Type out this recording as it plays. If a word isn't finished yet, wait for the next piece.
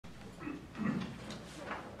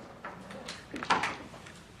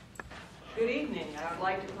Good evening. I would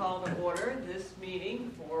like to call to order this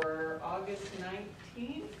meeting for August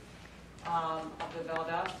 19th of the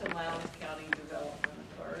Valdosta-Lowndes County Development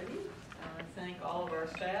Authority. I thank all of our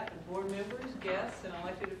staff and board members, guests, and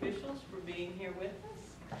elected officials for being here with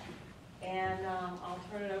us. And I'll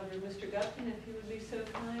turn it over to Mr. Gupton if he would be so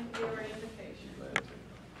kind to give our invocation.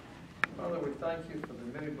 Father, we thank you for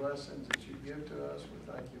the many blessings that you give to us.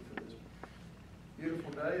 We thank you for this beautiful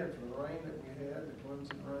day and for the rain that we had, the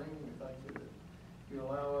cleansing rain. We thank you that you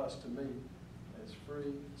allow us to meet as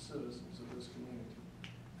free citizens of this community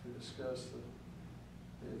to discuss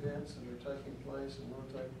the events that are taking place and will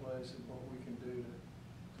take place and what we can do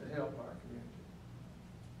to help our community.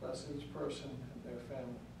 Bless each person and their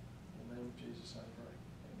family. In the name of Jesus, I pray.